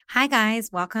Hi,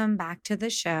 guys. Welcome back to the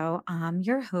show. I'm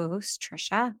your host,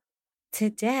 Trisha.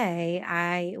 Today,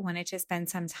 I wanted to spend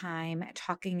some time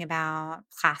talking about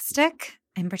plastic,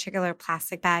 in particular,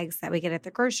 plastic bags that we get at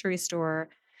the grocery store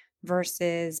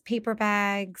versus paper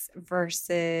bags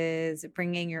versus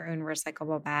bringing your own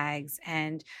recyclable bags.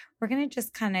 And we're going to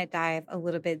just kind of dive a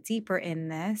little bit deeper in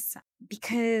this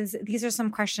because these are some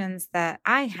questions that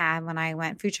I had when I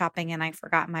went food shopping and I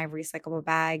forgot my recyclable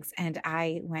bags. And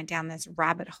I went down this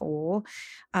rabbit hole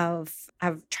of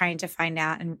trying to find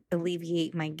out and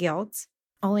alleviate my guilt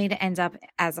only to end up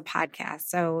as a podcast.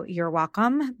 So you're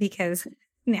welcome because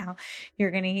now you're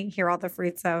going to hear all the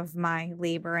fruits of my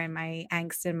labor and my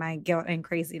angst and my guilt and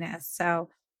craziness. So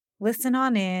listen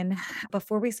on in.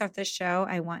 Before we start the show,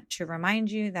 I want to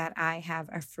remind you that I have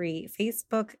a free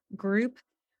Facebook group,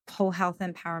 Whole Health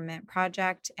Empowerment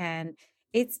Project. And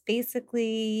it's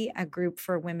basically a group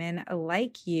for women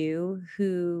like you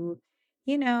who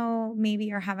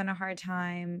maybe are having a hard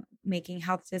time making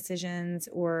health decisions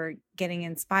or getting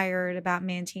inspired about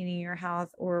maintaining your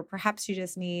health, or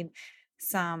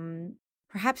some,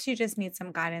 perhaps you just need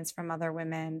some guidance from other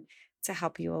women to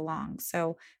help you along.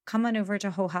 So come on over to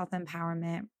Whole Health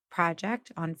Empowerment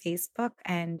Project on Facebook,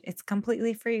 and it's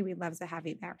completely free. We'd love to have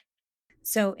you there.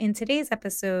 So in today's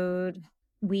episode,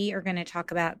 we are going to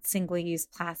talk about single-use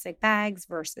plastic bags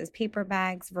versus paper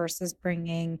bags versus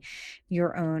bringing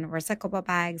your own recyclable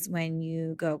bags when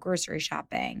you go grocery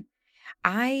shopping.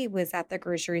 I was at the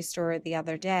grocery store the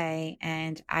other day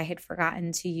and I had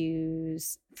forgotten to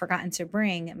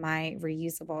bring my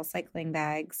reusable cycling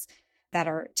bags that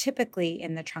are typically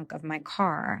in the trunk of my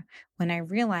car. When I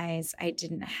realized I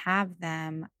didn't have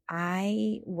them,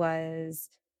 I was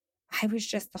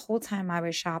just the whole time I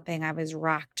was shopping, I was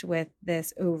racked with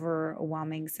this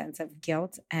overwhelming sense of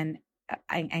guilt and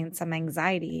some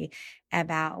anxiety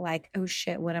about like, oh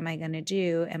shit, what am I going to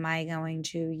do? Am I going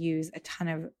to use a ton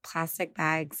of plastic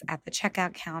bags at the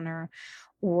checkout counter,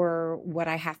 or would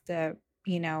I have to,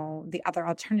 the other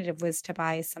alternative was to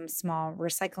buy some small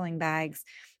recycling bags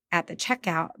at the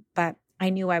checkout, but I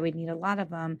knew I would need a lot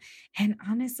of them. And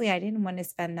honestly, I didn't want to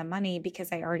spend the money because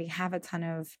I already have a ton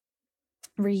of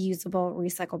reusable,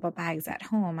 recyclable bags at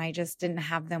home. I just didn't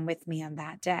have them with me on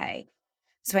that day.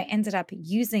 So I ended up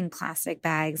using plastic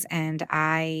bags and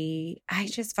I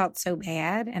just felt so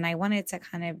bad and I wanted to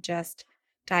kind of just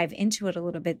dive into it a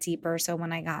little bit deeper. So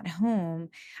when I got home,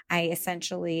 I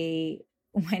essentially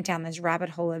went down this rabbit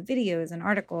hole of videos and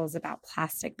articles about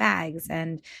plastic bags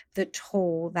and the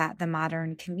toll that the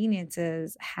modern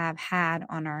conveniences have had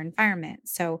on our environment.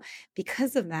 So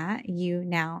because of that, you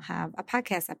now have a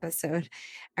podcast episode.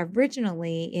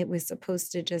 Originally, it was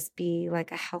supposed to just be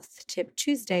like a health tip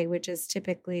Tuesday, which is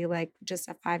typically like just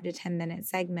a 5 to 10 minute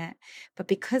segment. But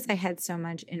because I had so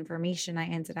much information, I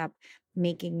ended up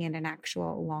making it an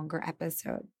actual longer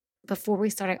episode. Before we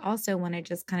start, I also want to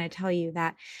just kind of tell you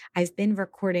that I've been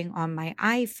recording on my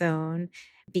iPhone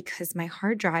because my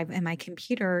hard drive and my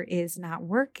computer is not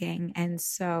working. And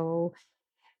so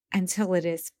until it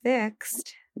is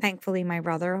fixed, thankfully, my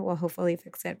brother will hopefully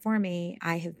fix it for me.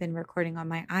 I have been recording on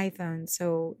my iPhone,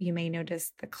 so you may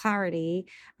notice the clarity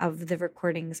of the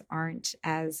recordings aren't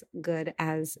as good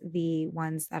as the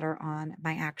ones that are on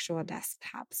my actual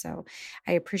desktop. So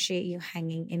I appreciate you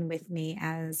hanging in with me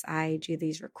as I do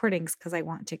these recordings because I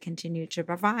want to continue to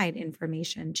provide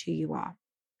information to you all.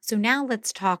 So now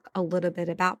let's talk a little bit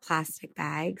about plastic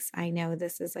bags. I know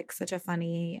this is like such a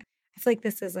funny I feel like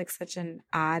this is like such an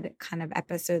odd kind of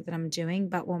episode that I'm doing.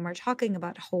 But when we're talking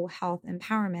about whole health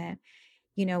empowerment,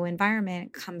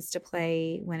 environment comes to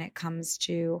play when it comes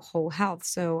to whole health.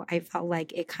 So I felt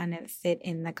like it kind of fit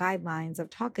in the guidelines of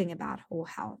talking about whole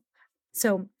health.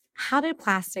 So how did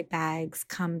plastic bags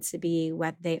come to be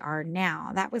what they are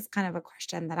now? That was kind of a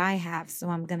question that I have. So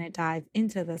I'm going to dive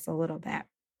into this a little bit.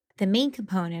 The main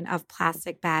component of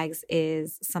plastic bags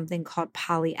is something called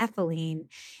polyethylene.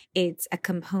 It's a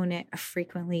component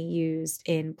frequently used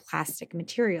in plastic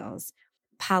materials.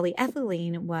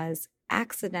 Polyethylene was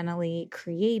accidentally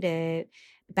created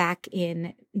back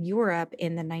in Europe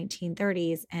in the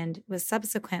 1930s and was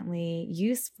subsequently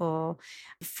useful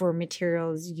for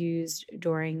materials used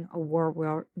during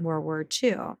World War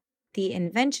II. The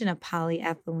invention of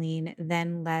polyethylene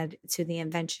then led to the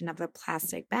invention of the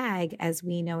plastic bag as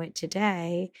we know it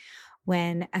today,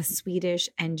 when a Swedish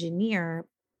engineer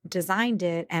designed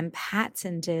it and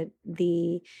patented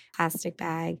the plastic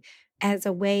bag as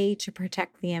a way to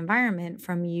protect the environment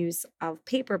from use of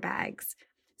paper bags.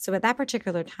 So at that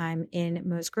particular time,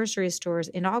 in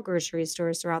all grocery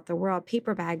stores throughout the world,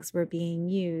 paper bags were being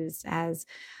used as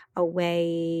a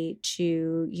way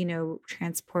to,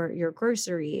 transport your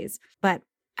groceries. But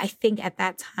I think at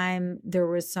that time there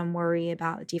was some worry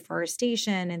about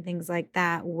deforestation and things like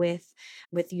that with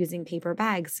using paper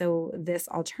bags. So this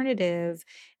alternative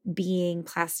being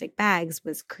plastic bags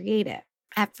was created.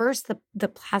 At first, the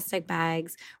plastic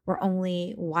bags were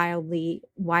only widely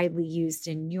used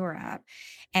in Europe,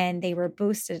 and they were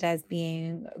boasted as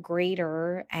being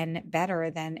greater and better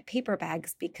than paper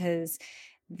bags because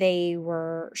they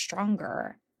were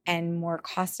stronger and more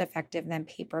cost effective than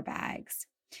paper bags.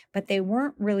 But they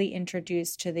weren't really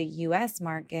introduced to the US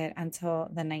market until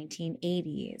the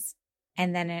 1980s.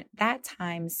 And then at that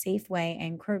time, Safeway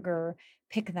and Kroger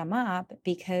picked them up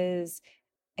because,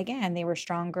 again, they were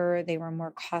stronger, they were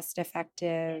more cost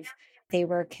effective. They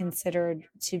were considered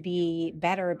to be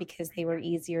better because they were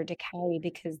easier to carry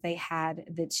because they had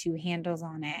the two handles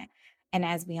on it. And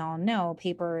as we all know,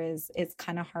 paper is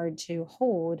kind of hard to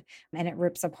hold and it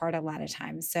rips apart a lot of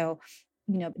times. So,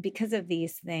 because of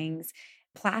these things,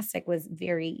 plastic was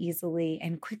very easily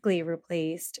and quickly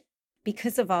replaced.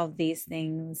 Because of all of these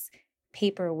things,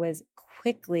 paper was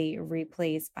quickly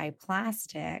replaced by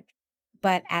plastic.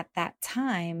 But at that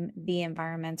time, the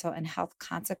environmental and health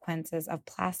consequences of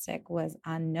plastic was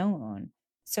unknown.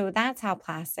 So that's how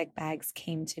plastic bags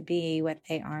came to be what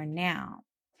they are now.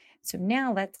 So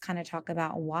now let's kind of talk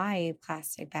about why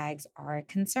plastic bags are a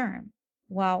concern.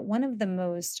 Well, one of the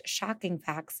most shocking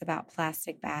facts about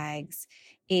plastic bags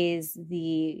is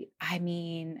I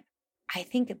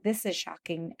think this is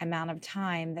shocking amount of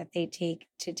time that they take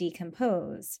to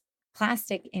decompose.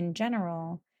 Plastic in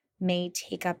general may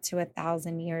take up to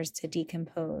 1,000 years to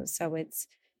decompose. So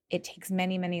it takes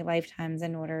many, many lifetimes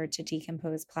in order to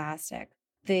decompose plastic.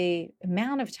 The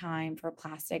amount of time for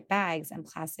plastic bags and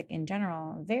plastic in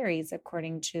general varies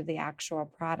according to the actual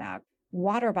product.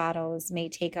 Water bottles may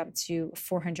take up to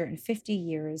 450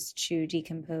 years to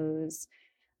decompose.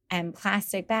 And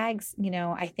plastic bags,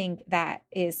 I think that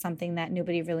is something that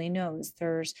nobody really knows.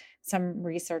 There's some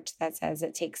research that says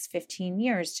it takes 15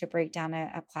 years to break down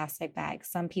a plastic bag.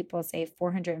 Some people say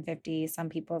 450, some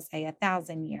people say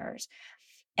 1,000 years.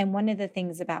 And one of the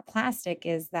things about plastic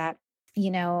is that,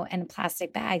 and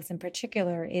plastic bags in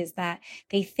particular, is that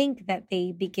they think that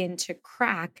they begin to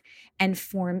crack and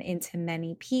form into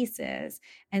many pieces.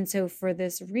 And so for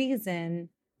this reason,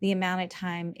 the amount of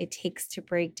time it takes to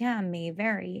break down may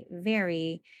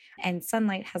vary. And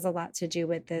sunlight has a lot to do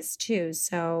with this too.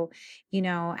 So,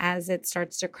 as it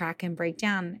starts to crack and break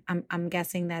down, I'm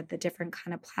guessing that the different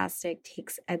kind of plastic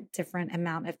takes a different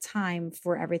amount of time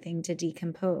for everything to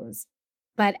decompose.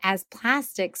 But as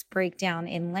plastics break down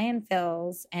in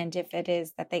landfills, and if it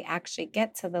is that they actually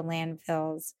get to the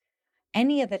landfills,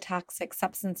 any of the toxic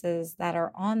substances that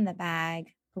are on the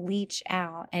bag leach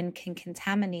out and can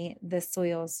contaminate the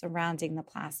soil surrounding the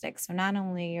plastic. So not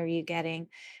only are you getting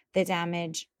the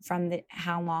damage from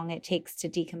how long it takes to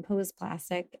decompose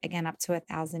plastic, again, up to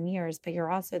 1,000 years, but you're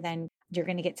going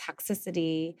to get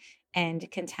toxicity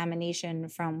and contamination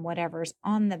from whatever's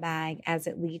on the bag as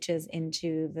it leaches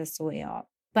into the soil.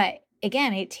 But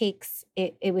again,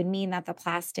 it would mean that the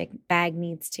plastic bag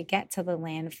needs to get to the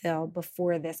landfill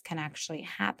before this can actually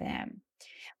happen.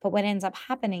 But what ends up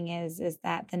happening is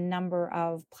that the number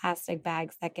of plastic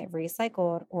bags that get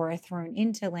recycled or are thrown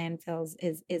into landfills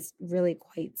is really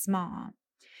quite small.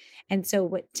 And so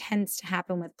what tends to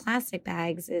happen with plastic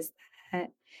bags is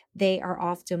that they are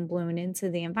often blown into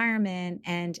the environment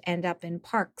and end up in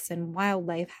parks and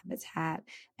wildlife habitat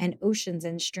and oceans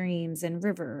and streams and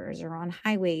rivers or on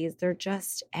highways. They're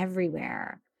just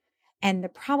everywhere. And the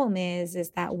problem is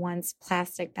that once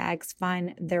plastic bags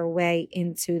find their way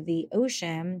into the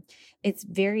ocean, it's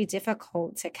very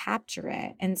difficult to capture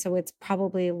it. And so it's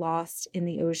probably lost in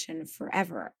the ocean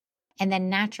forever. And then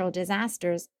natural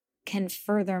disasters can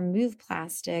further move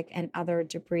plastic and other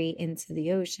debris into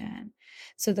the ocean.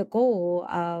 So the goal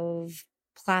of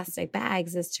plastic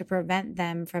bags is to prevent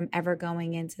them from ever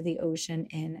going into the ocean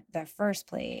in the first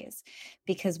place.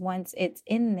 Because once it's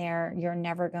in there, you're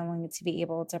never going to be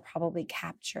able to probably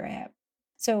capture it.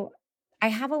 So I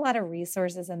have a lot of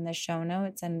resources in the show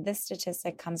notes, and this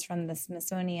statistic comes from the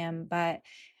Smithsonian, but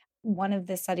one of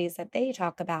the studies that they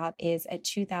talk about is a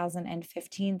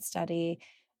 2015 study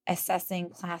assessing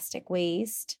plastic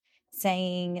waste,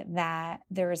 saying that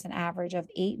there is an average of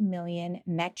 8 million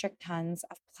metric tons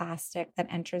of plastic that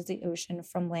enters the ocean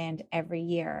from land every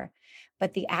year.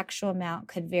 But the actual amount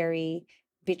could vary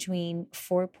between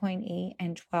 4.8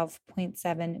 and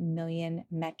 12.7 million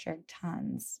metric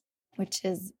tons, which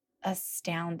is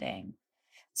astounding.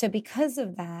 So because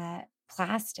of that,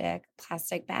 plastic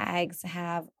bags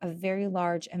have a very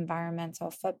large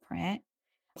environmental footprint.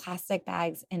 Plastic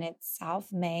bags in itself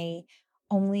may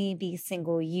only be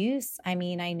single use. I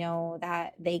mean, I know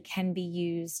that they can be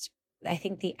used. I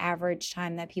think the average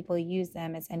time that people use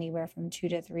them is anywhere from 2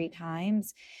 to 3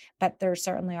 times, but there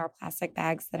certainly are plastic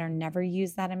bags that are never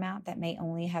used that amount that may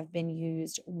only have been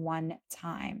used one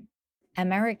time.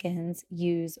 Americans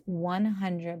use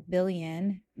 100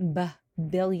 billion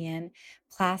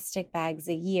plastic bags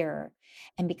a year.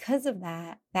 And because of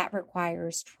that, that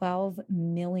requires 12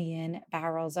 million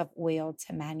barrels of oil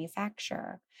to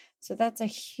manufacture. So that's a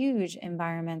huge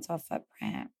environmental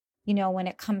footprint. When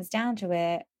it comes down to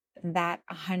it, that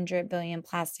 100 billion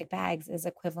plastic bags is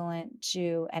equivalent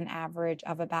to an average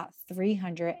of about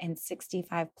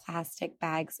 365 plastic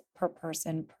bags per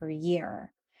person per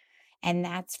year. And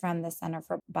that's from the Center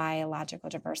for Biological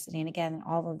Diversity. And again,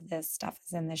 all of this stuff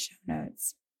is in the show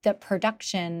notes. The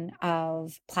production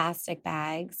of plastic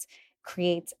bags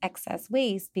creates excess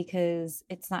waste because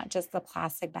it's not just the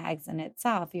plastic bags in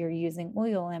itself. You're using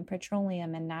oil and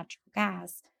petroleum and natural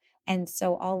gas. And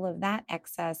so all of that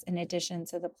excess, in addition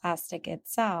to the plastic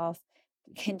itself,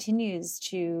 continues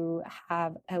to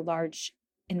have a large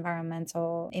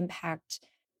environmental impact.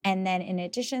 And then in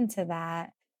addition to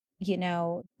that,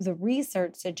 the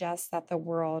research suggests that the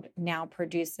world now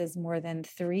produces more than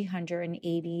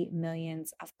 380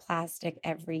 millions of plastic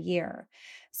every year.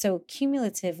 So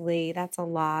cumulatively, that's a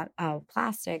lot of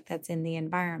plastic that's in the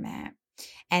environment,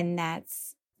 and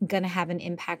that's going to have an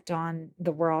impact on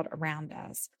the world around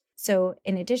us. So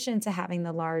in addition to having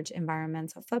the large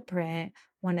environmental footprint,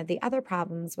 one of the other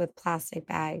problems with plastic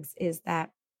bags is that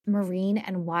marine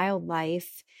and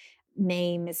wildlife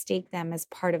may mistake them as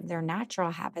part of their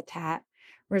natural habitat,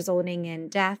 resulting in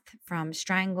death from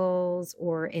strangles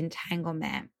or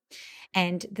entanglement.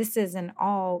 And this is in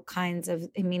all kinds of,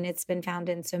 it's been found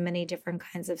in so many different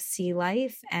kinds of sea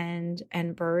life and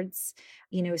birds.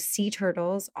 Sea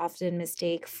turtles often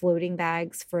mistake floating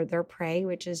bags for their prey,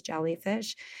 which is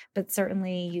jellyfish. But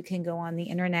certainly you can go on the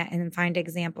internet and find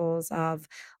examples of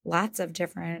lots of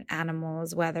different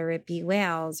animals, whether it be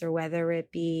whales or whether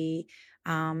it be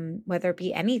anything,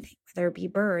 whether it be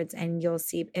birds, and you'll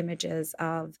see images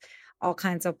of all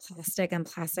kinds of plastic and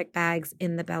plastic bags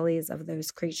in the bellies of those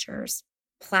creatures.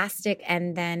 Plastic,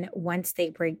 and then once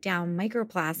they break down,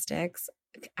 microplastics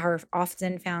are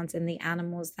often found in the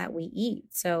animals that we eat.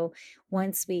 So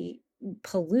once we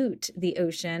pollute the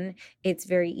ocean, it's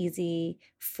very easy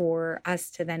for us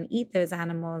to then eat those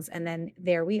animals. And then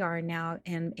there we are now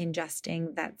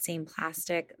ingesting that same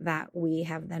plastic that we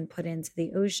have then put into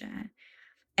the ocean.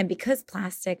 And because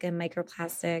plastic and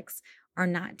microplastics are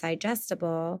not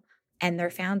digestible, and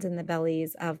they're found in the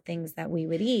bellies of things that we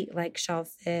would eat, like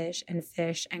shellfish and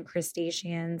fish and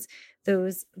crustaceans,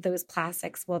 those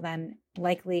plastics will then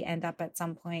likely end up at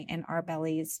some point in our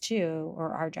bellies too,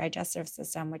 or our digestive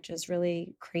system, which is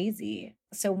really crazy.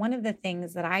 So one of the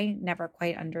things that I never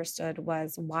quite understood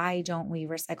was, why don't we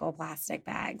recycle plastic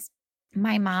bags?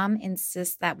 My mom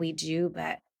insists that we do,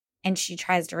 and she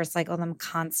tries to recycle them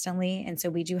constantly. And so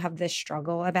we do have this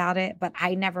struggle about it, but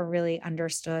I never really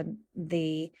understood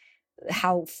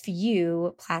how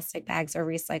few plastic bags are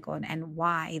recycled and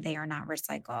why they are not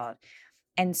recycled.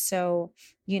 And so,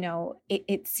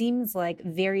 it seems like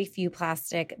very few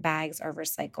plastic bags are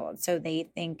recycled. So they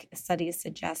think, studies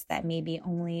suggest that maybe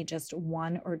only just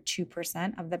 1 or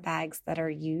 2% of the bags that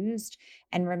are used.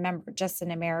 And remember, just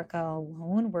in America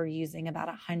alone, we're using about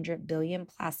 100 billion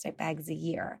plastic bags a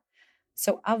year.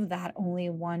 So of that,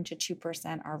 only 1 to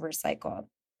 2% are recycled.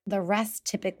 The rest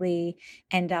typically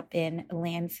end up in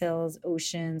landfills,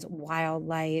 oceans,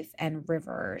 wildlife, and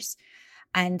rivers.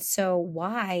 And so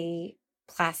why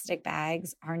plastic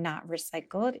bags are not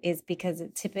recycled is because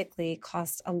it typically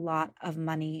costs a lot of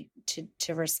money to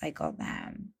recycle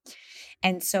them.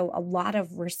 And so a lot of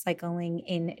recycling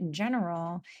in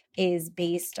general is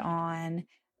based on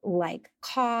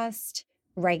cost,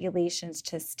 regulations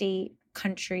to state,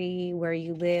 country, where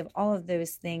you live, all of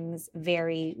those things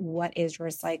vary what is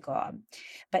recycled.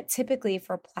 But typically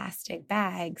for plastic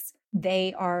bags,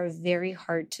 they are very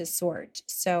hard to sort.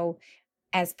 So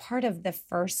as part of the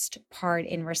first part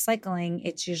in recycling,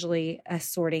 it's usually a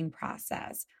sorting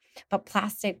process. But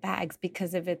plastic bags,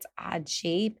 because of its odd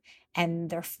shape and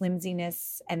their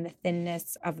flimsiness and the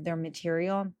thinness of their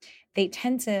material, they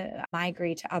tend to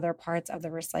migrate to other parts of the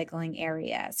recycling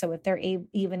area. So if they're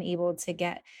even able to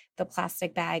get the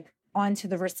plastic bag onto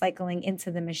the recycling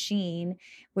into the machine,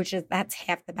 that's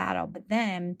half the battle. But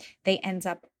then they end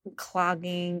up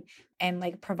clogging and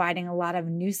providing a lot of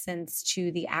nuisance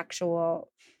to the actual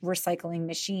recycling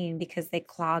machine because they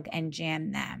clog and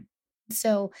jam them.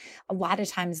 So a lot of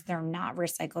times they're not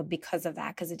recycled because of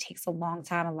that, because it takes a long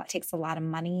time, takes a lot of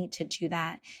money to do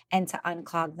that and to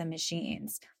unclog the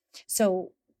machines.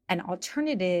 So an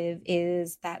alternative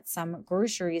is that some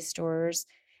grocery stores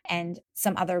and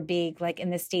some other big, like in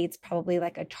the States, probably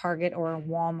like a Target or a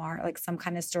Walmart, like some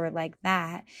kind of store like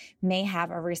that, may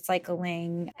have a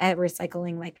recycling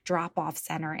like drop-off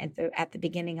center at the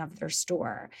beginning of their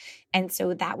store. And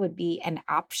so that would be an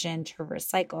option to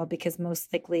recycle, because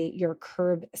most likely your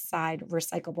curbside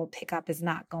recyclable pickup is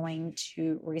not going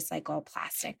to recycle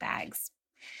plastic bags.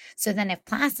 So then, if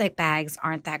plastic bags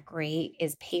aren't that great,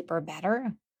 is paper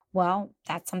better? Well,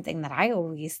 that's something that I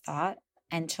always thought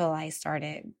until I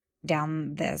started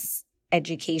down this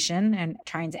education and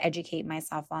trying to educate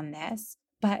myself on this.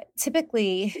 But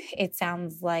typically, it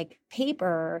sounds like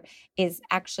paper is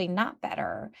actually not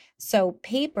better. So,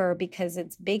 paper, because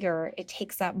it's bigger, it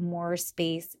takes up more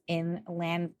space in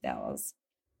landfills.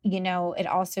 It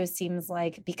also seems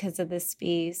like because of the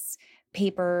space,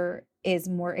 paper is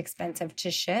more expensive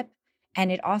to ship,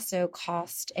 and it also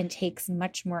costs and takes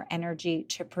much more energy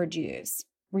to produce.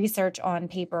 Research on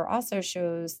paper also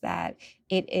shows that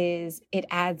it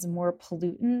adds more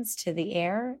pollutants to the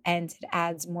air, and it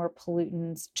adds more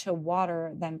pollutants to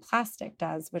water than plastic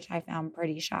does, which I found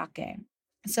pretty shocking.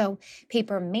 So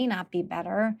paper may not be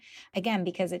better, again,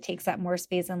 because it takes up more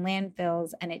space in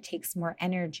landfills and it takes more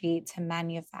energy to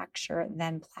manufacture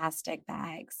than plastic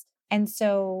bags. And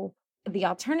so the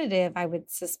alternative, I would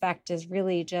suspect, is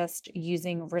really just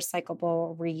using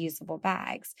recyclable, reusable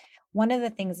bags. One of the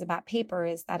things about paper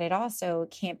is that it also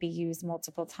can't be used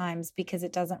multiple times because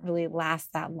it doesn't really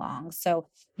last that long. So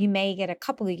you may get a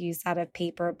couple of use out of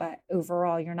paper, but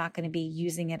overall, you're not going to be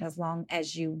using it as long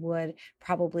as you would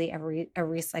probably a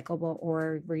recyclable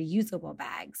or reusable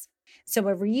bags. So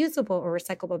a reusable or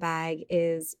recyclable bag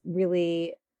is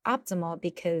really optimal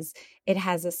because it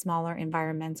has a smaller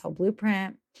environmental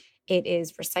blueprint. It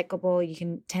is recyclable. You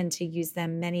can tend to use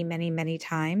them many, many, many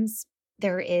times.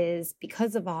 There is,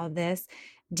 because of all this,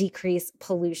 decreased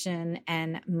pollution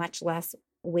and much less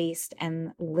waste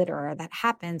and litter that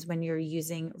happens when you're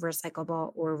using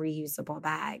recyclable or reusable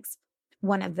bags.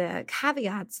 One of the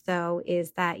caveats, though,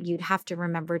 is that you'd have to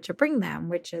remember to bring them,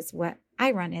 which is what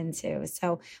I run into.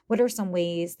 So, what are some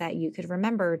ways that you could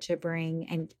remember to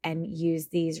bring and use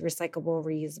these recyclable,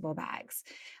 reusable bags?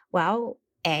 Well,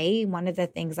 one of the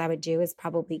things I would do is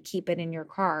probably keep it in your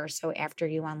car. So after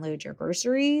you unload your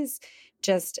groceries,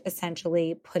 just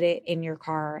essentially put it in your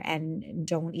car and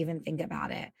don't even think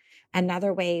about it.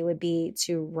 Another way would be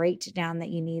to write down that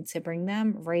you need to bring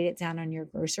them, write it down on your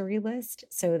grocery list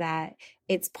so that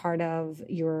it's part of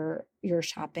your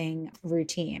shopping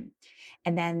routine.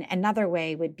 And then another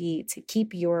way would be to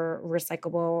keep your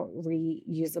recyclable,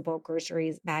 reusable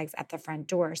groceries bags at the front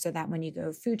door so that when you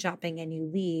go food shopping and you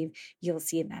leave, you'll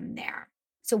see them there.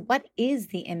 So, what is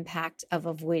the impact of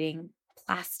avoiding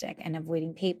plastic and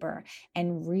avoiding paper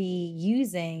and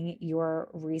reusing your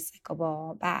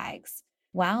recyclable bags?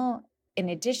 Well, in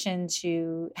addition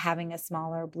to having a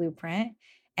smaller blueprint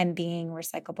and being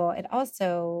recyclable, it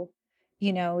also,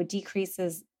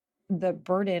 decreases the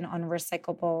burden on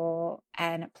recyclable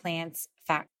and plants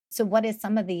fat. So, what is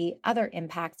some of the other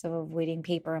impacts of avoiding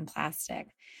paper and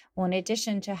plastic? Well, in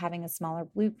addition to having a smaller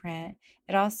blueprint,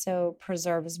 it also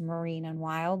preserves marine and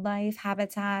wildlife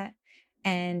habitat,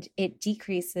 and it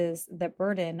decreases the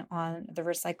burden on the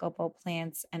recyclable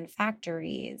plants and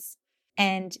factories.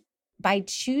 And by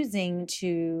choosing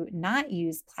to not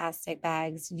use plastic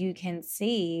bags, you can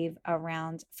save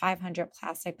around 500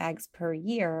 plastic bags per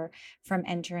year from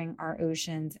entering our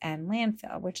oceans and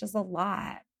landfill, which is a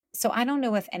lot. So, I don't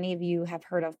know if any of you have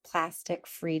heard of Plastic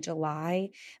Free July,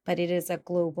 but it is a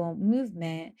global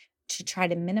movement to try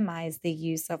to minimize the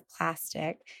use of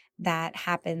plastic that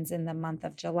happens in the month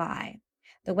of July.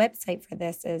 The website for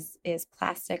this is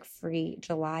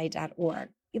plasticfreejuly.org.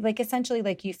 Like essentially,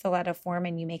 like you fill out a form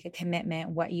and you make a commitment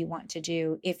what you want to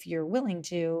do if you're willing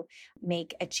to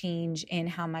make a change in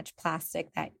how much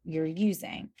plastic that you're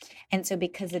using. And so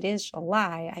because it is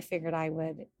July, I figured I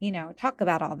would, talk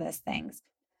about all those things.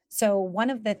 So one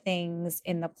of the things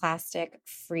in the Plastic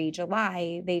Free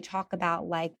July, they talk about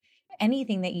like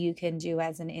anything that you can do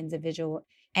as an individual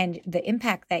and the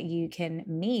impact that you can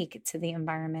make to the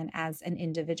environment as an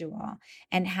individual,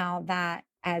 and how that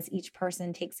as each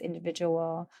person takes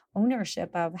individual ownership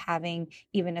of having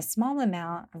even a small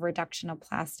amount of reduction of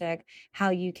plastic, how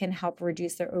you can help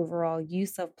reduce their overall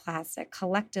use of plastic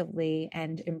collectively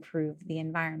and improve the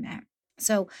environment.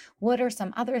 So, what are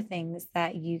some other things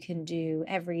that you can do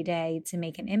every day to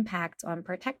make an impact on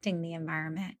protecting the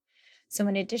environment? So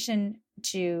in addition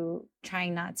to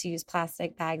trying not to use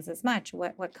plastic bags as much,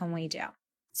 what can we do?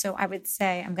 So I would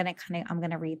say I'm going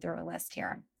to read through a list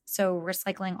here. So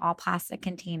recycling all plastic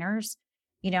containers.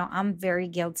 I'm very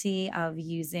guilty of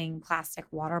using plastic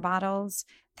water bottles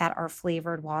that are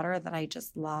flavored water that I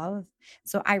just love.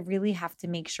 So I really have to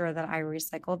make sure that I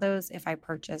recycle those if I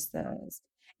purchase those.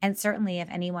 And certainly if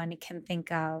anyone can think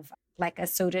of like a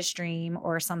Soda Stream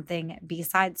or something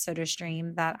besides Soda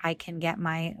Stream that I can get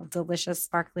my delicious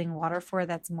sparkling water for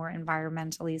that's more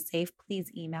environmentally safe,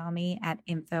 please email me at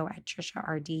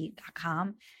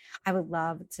info@trishard.com. I would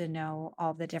love to know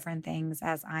all the different things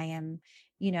as I am,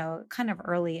 kind of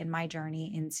early in my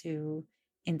journey into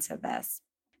this.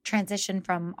 Transition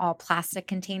from all plastic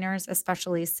containers,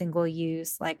 especially single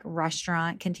use like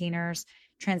restaurant containers,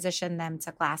 transition them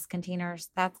to glass containers.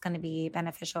 That's going to be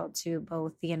beneficial to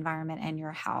both the environment and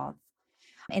your health.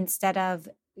 Instead of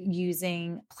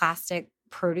using plastic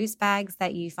produce bags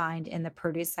that you find in the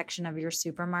produce section of your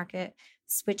supermarket,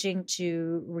 switching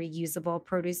to reusable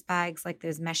produce bags like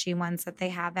those meshy ones that they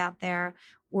have out there,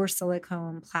 or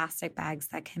silicone plastic bags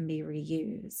that can be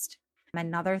reused.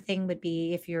 Another thing would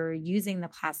be if you're using the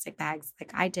plastic bags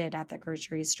like I did at the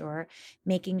grocery store,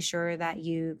 making sure that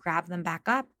you grab them back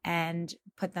up and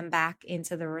put them back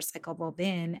into the recyclable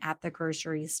bin at the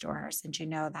grocery store, since you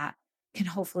know that can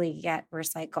hopefully get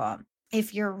recycled.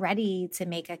 If you're ready to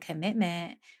make a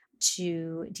commitment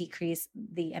to decrease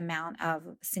the amount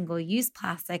of single use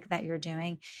plastic that you're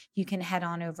doing, you can head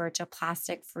on over to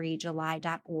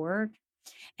plasticfreejuly.org.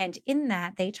 And in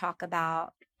that, they talk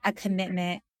about a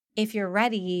commitment. If you're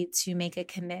ready to make a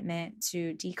commitment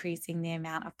to decreasing the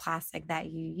amount of plastic that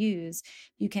you use,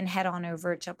 you can head on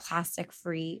over to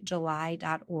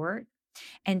plasticfreejuly.org.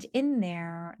 And in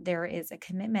there is a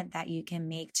commitment that you can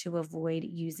make to avoid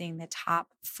using the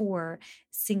top 4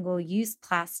 single use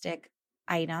plastic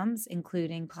items,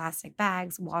 including plastic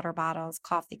bags, water bottles,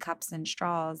 coffee cups, and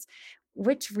straws,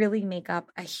 which really make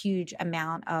up a huge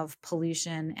amount of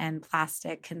pollution and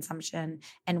plastic consumption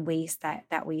and waste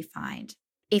that we find.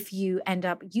 If you end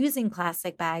up using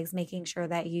plastic bags, making sure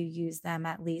that you use them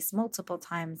at least multiple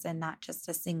times and not just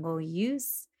a single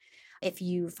use. If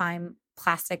you find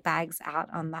plastic bags out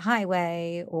on the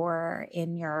highway or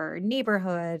in your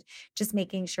neighborhood, just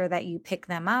making sure that you pick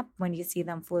them up when you see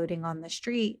them floating on the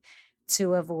street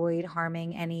to avoid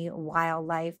harming any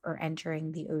wildlife or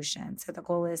entering the ocean. So the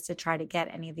goal is to try to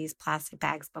get any of these plastic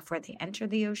bags before they enter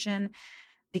the ocean,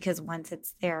 because once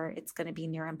it's there, it's going to be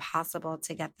near impossible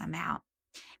to get them out.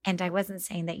 And I wasn't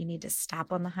saying that you need to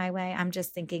stop on the highway. I'm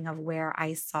just thinking of where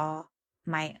I saw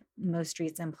my most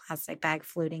recent plastic bag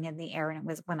floating in the air, and it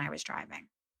was when I was driving.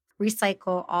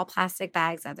 Recycle all plastic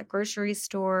bags at the grocery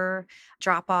store,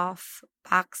 drop off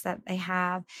box that they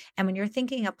have. And when you're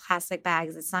thinking of plastic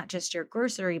bags, it's not just your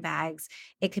grocery bags.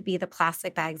 It could be the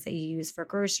plastic bags that you use for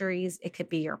groceries. It could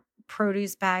be your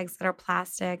produce bags that are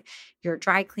plastic, your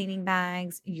dry cleaning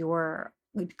bags, your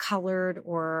colored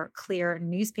or clear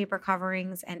newspaper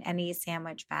coverings, and any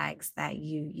sandwich bags that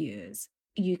you use.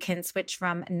 You can switch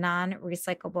from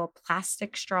non-recyclable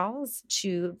plastic straws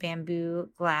to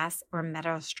bamboo, glass, or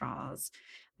metal straws.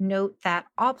 Note that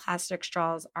all plastic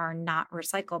straws are not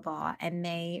recyclable and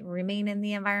may remain in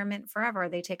the environment forever.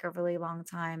 They take a really long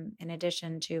time, in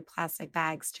addition to plastic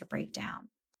bags, to break down.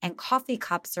 And coffee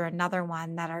cups are another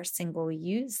one that are single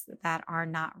use that are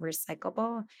not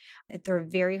recyclable. They're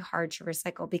very hard to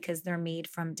recycle because they're made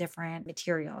from different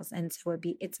materials. And so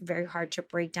it's very hard to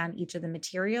break down each of the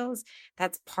materials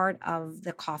that's part of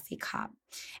the coffee cup.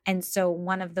 And so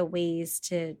one of the ways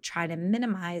to try to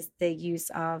minimize the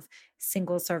use of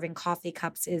single serving coffee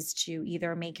cups is to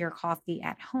either make your coffee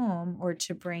at home or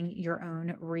to bring your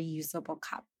own reusable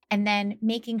cup. And then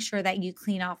making sure that you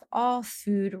clean off all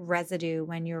food residue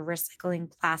when you're recycling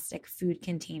plastic food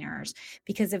containers.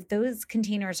 Because if those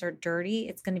containers are dirty,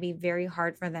 it's going to be very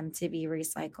hard for them to be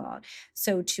recycled.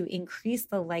 So to increase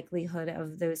the likelihood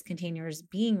of those containers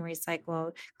being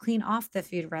recycled, clean off the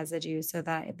food residue so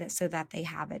that they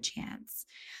have a chance.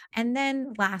 And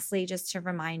then lastly, just to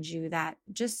remind you that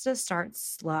just to start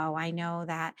slow, I know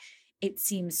that it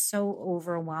seems so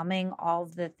overwhelming, all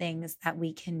of the things that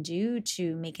we can do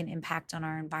to make an impact on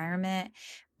our environment.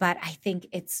 But I think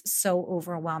it's so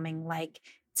overwhelming, like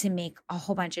to make a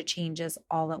whole bunch of changes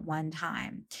all at one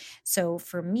time. So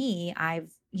for me,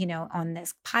 on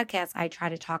this podcast, I try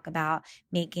to talk about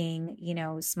making,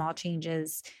 small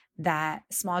changes at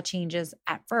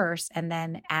first. And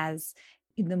then as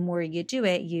the more you do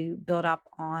it, you build up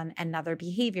on another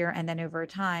behavior. And then over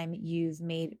time, you've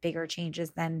made bigger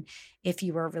changes than if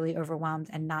you were really overwhelmed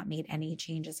and not made any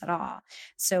changes at all.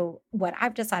 So, what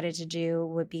I've decided to do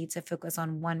would be to focus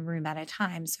on one room at a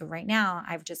time. So, right now,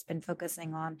 I've just been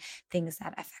focusing on things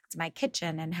that affect my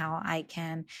kitchen and how I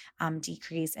can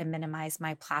decrease and minimize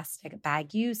my plastic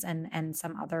bag use and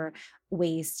some other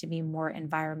ways to be more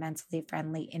environmentally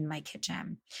friendly in my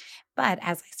kitchen. But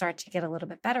as I start to get a little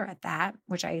bit better at that,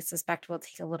 which I suspect will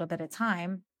take a little bit of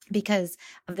time because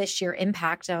of the sheer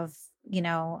impact of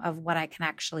of what I can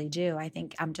actually do. I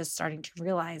think I'm just starting to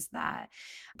realize that.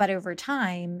 But over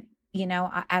time,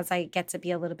 as I get to be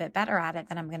a little bit better at it,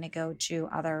 then I'm going to go to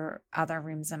other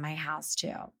rooms in my house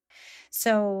too.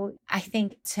 So I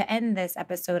think to end this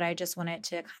episode, I just wanted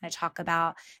to kind of talk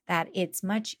about that it's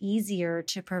much easier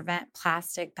to prevent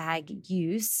plastic bag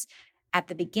use at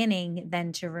the beginning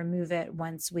than to remove it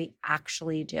once we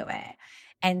actually do it.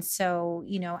 And so,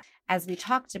 as we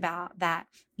talked about that,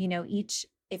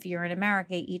 if you're in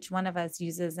America, each one of us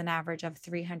uses an average of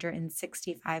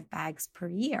 365 bags per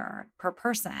year per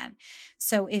person.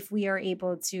 So if we are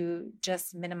able to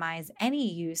just minimize any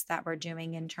use that we're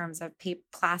doing in terms of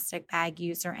plastic bag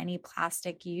use or any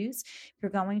plastic use,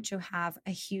 you're going to have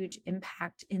a huge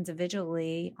impact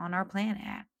individually on our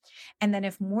planet. And then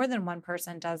if more than one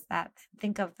person does that,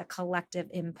 think of the collective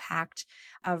impact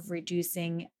of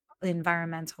reducing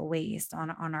environmental waste on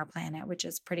our planet, which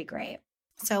is pretty great.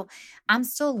 So I'm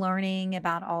still learning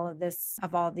about all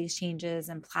these changes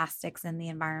in plastics in the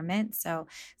environment. So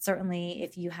certainly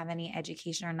if you have any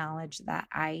education or knowledge that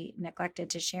I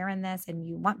neglected to share in this and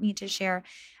you want me to share,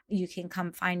 you can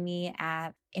come find me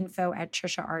at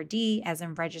info@TrishaRD as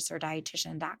in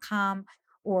registereddietitian.com,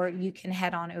 or you can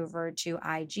head on over to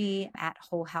IG at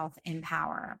Whole Health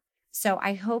Empower. So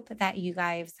I hope that you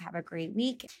guys have a great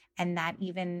week and that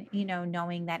even,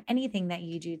 knowing that anything that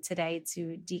you do today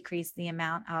to decrease the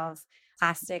amount of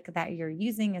plastic that you're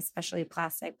using, especially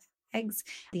plastic bags,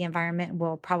 the environment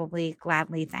will probably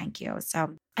gladly thank you.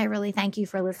 So I really thank you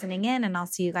for listening in, and I'll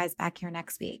see you guys back here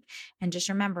next week. And just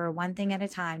remember, one thing at a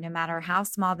time, no matter how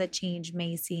small the change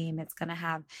may seem, it's going to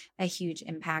have a huge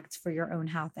impact for your own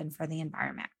health and for the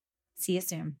environment. See you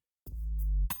soon.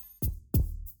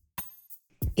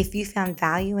 If you found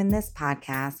value in this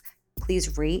podcast,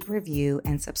 please rate, review,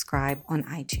 and subscribe on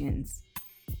iTunes.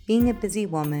 Being a busy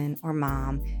woman or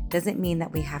mom doesn't mean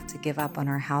that we have to give up on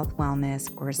our health,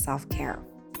 wellness, or self-care.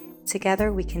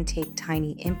 Together, we can take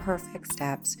tiny, imperfect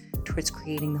steps towards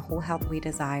creating the whole health we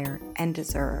desire and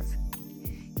deserve.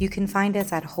 You can find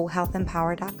us at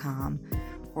wholehealthempower.com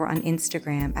or on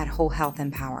Instagram at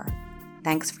wholehealthempower.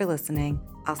 Thanks for listening.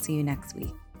 I'll see you next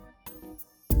week.